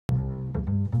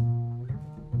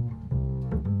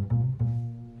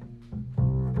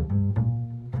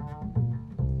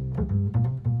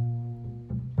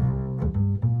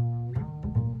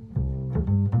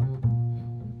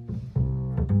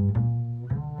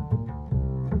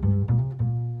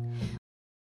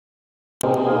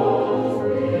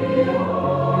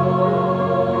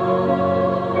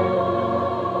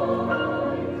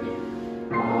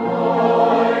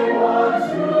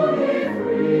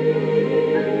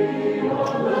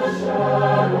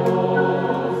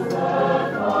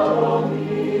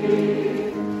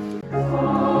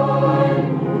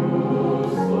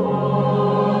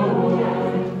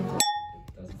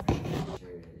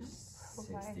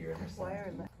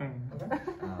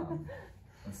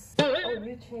Oh,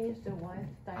 you changed the wife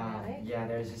dynamic? Yeah,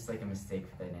 there's just like a mistake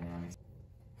for the dynamics.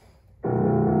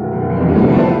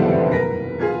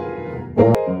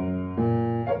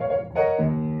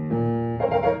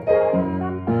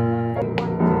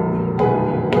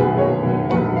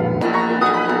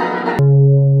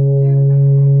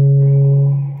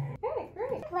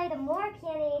 Great. Play the more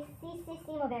piano C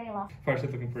very low. First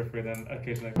it's looking periphery, then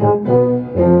occasionally.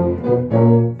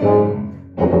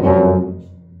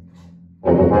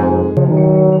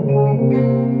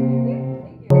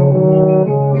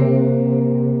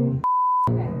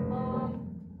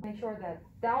 Make sure that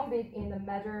downbeat in the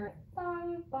measure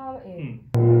bum bum is.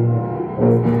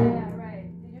 Yeah, right.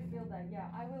 Did you feel that? Yeah,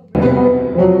 I will.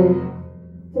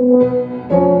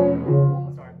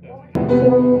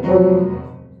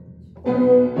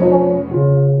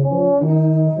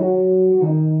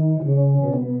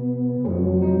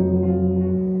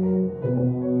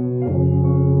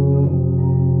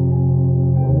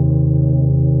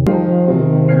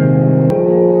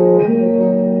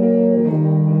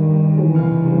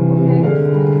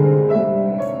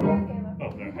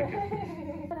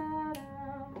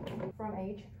 From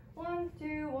H 1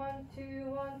 2 1 2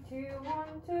 1 2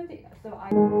 1 2 3. So I.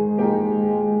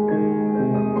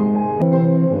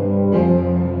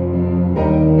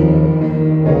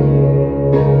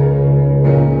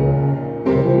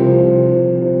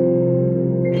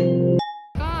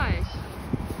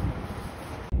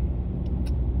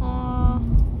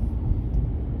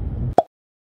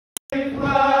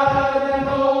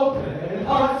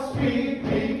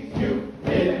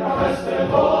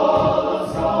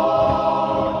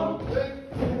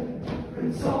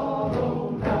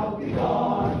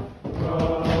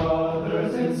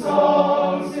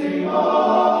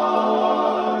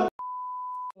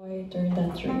 During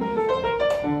that dream.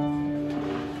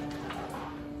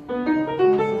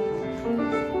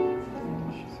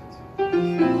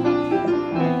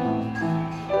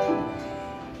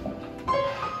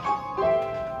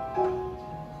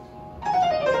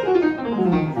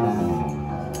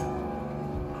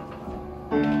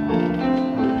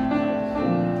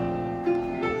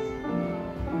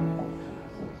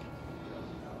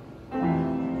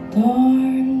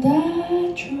 During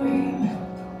that dream,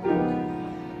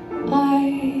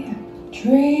 I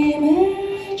dream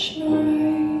each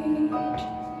night.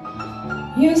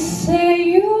 You say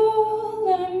you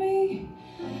love me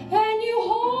and you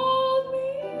hold me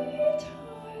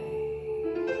tight.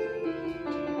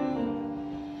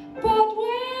 But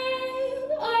when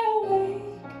I awake,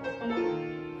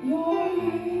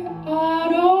 you're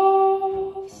out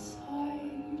of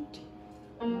sight.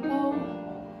 Oh,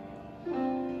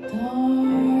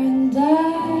 darn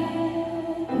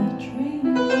that dream.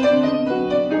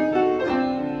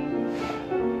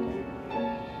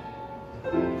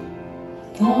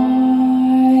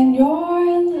 On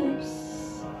your lips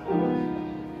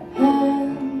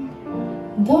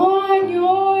and on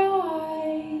your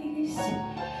eyes,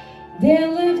 they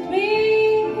lift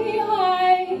me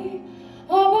high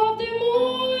above the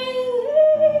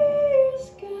moonlit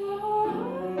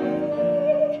sky.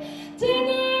 Then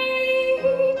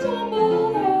I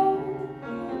tumble down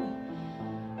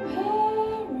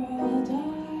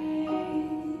paradise.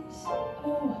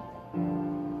 Oh,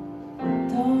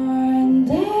 darn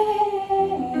that.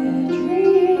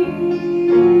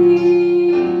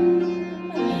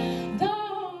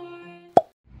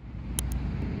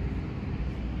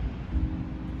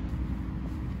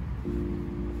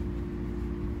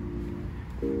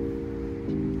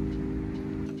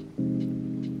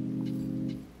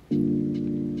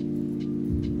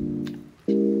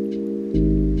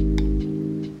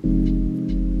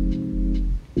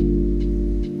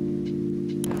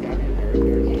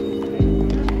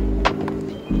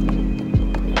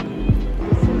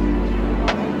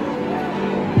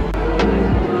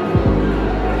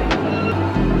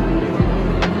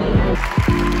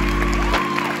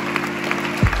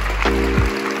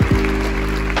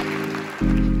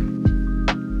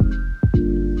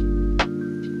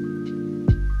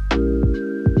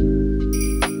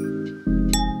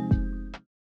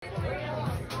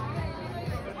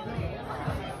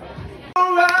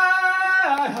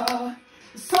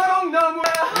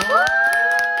 너무나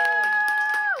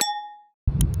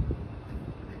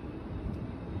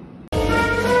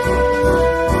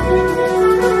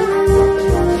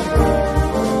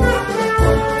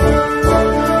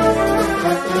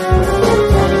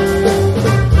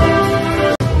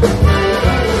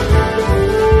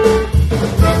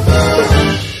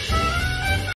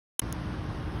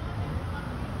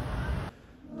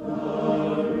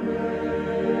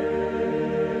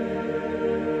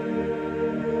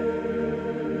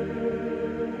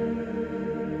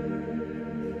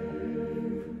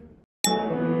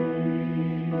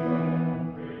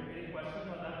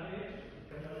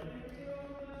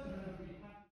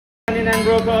And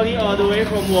broccoli all the way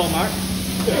from Walmart.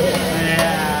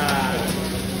 Yeah.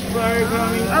 We're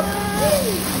coming up.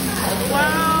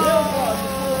 Wow.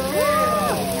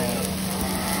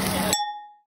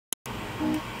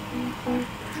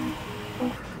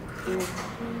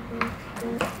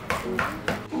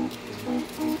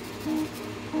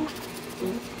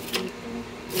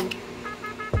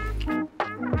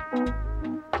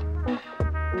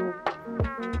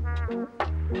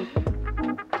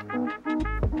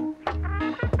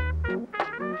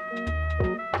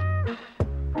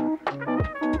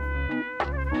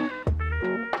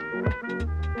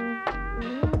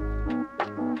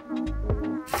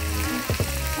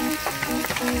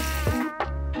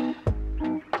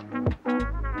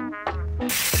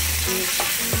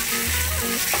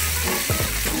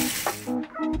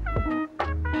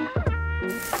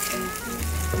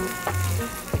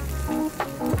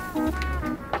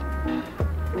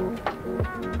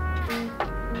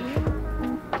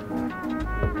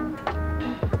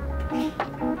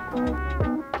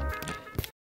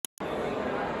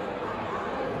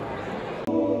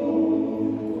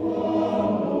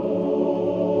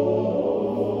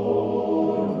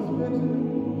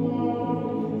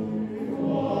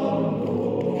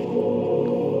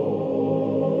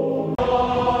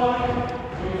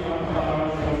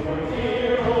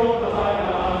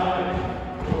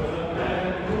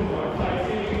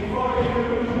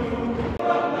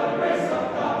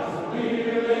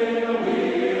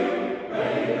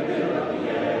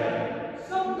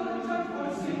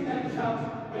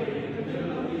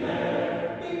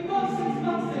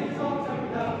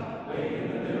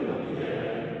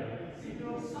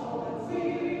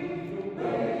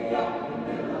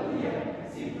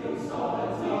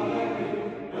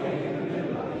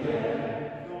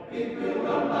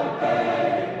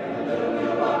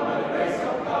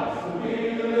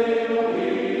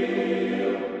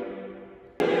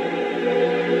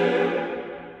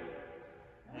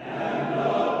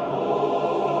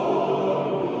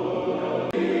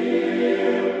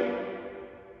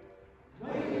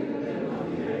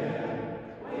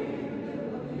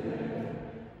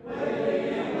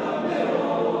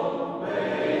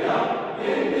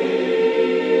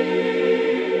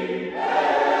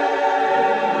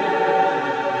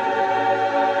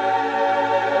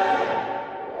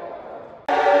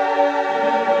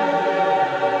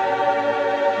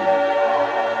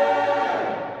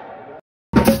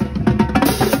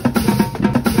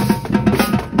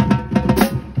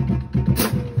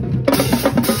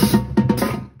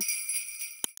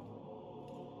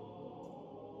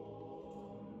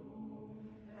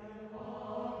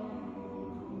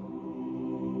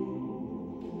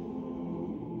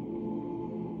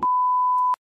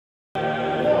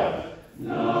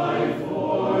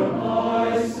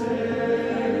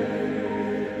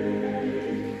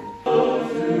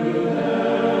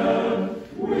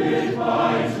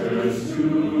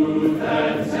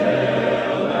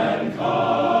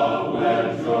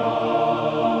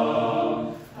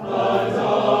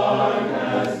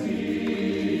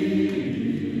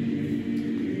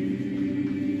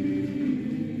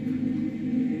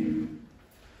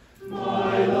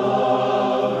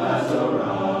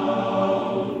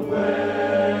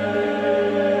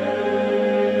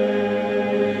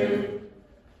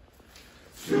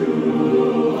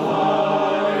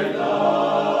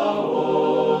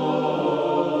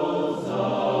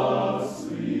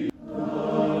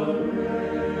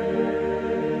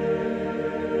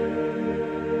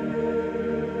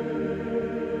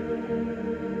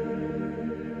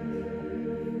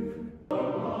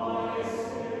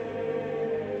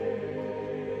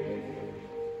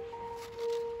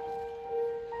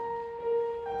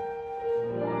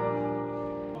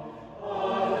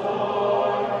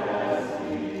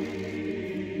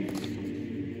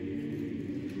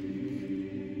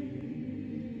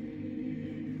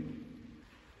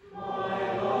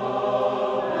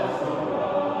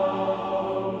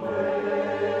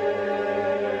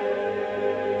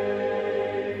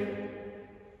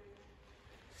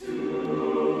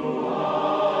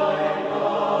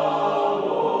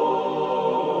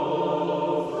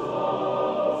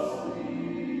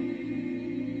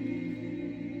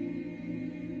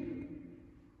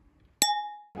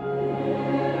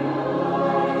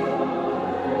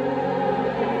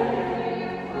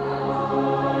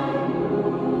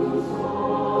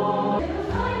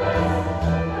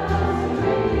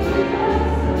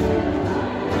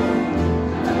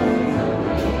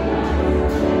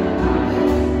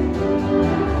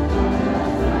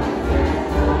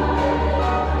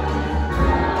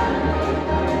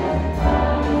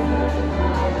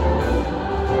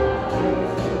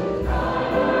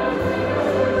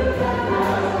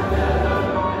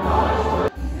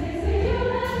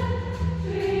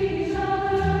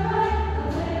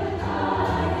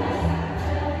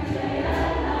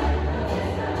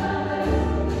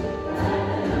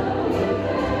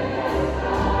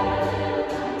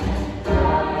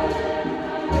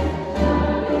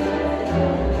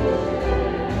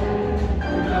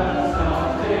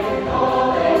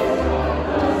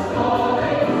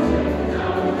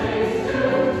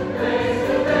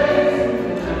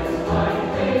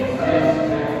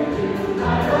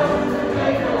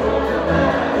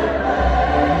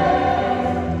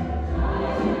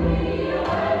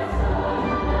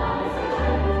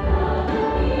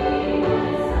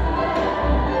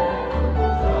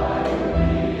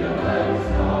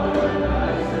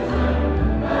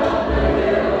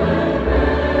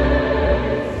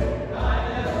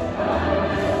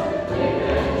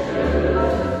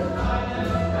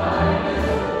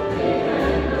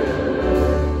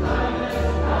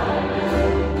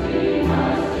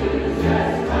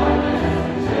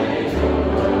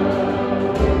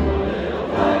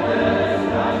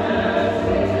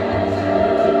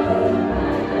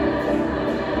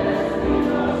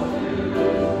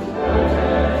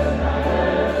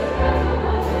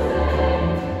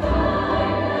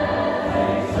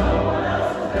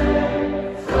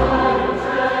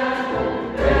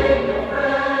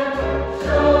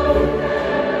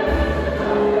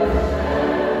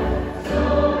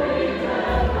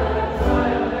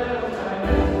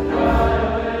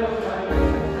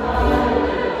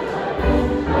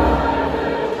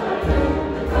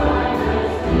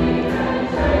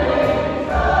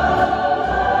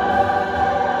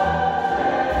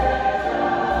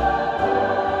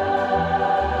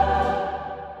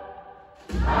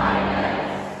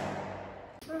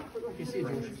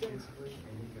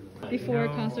 before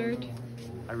concert?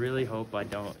 I really hope I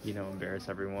don't, embarrass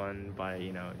everyone by,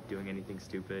 doing anything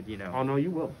stupid, Oh no,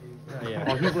 you will. Yeah.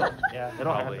 Oh, you will. Yeah,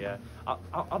 probably, yeah.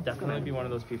 I'll definitely be one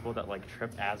of those people that like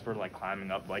trip as we're like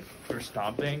climbing up, like we're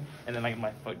stomping, and then like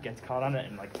my foot gets caught on it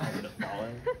and like I end up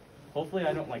falling. Hopefully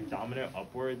I don't like dominate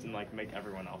upwards and like make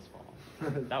everyone else fall.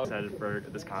 That was excited for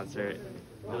this concert.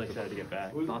 Really excited to get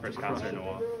back. First concert in a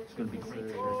while. It's gonna be great.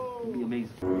 It's gonna be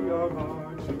amazing.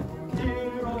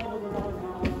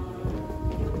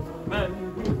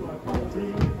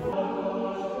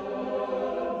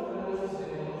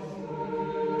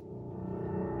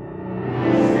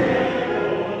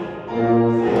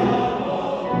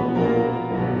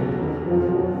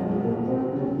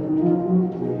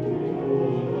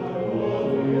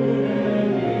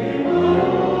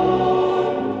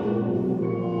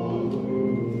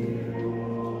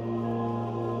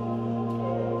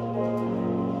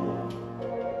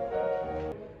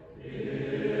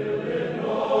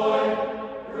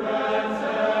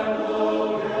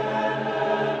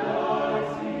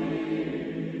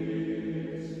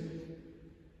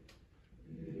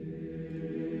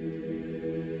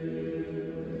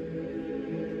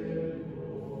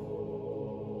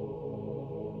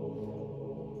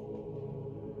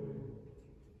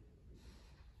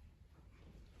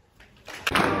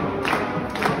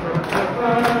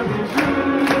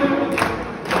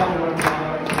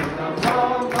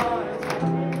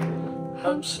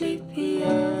 I'm sleepy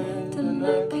and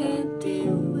I can't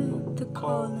deal with the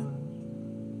calling.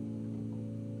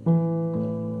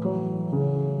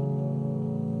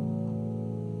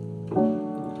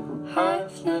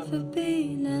 I've never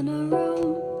been in a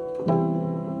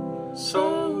room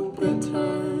so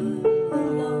bitter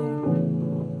alone.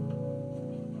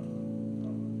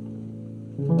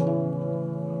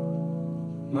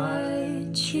 My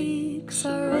cheeks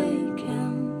are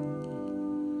aching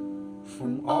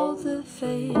from all the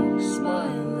fake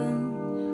smiling.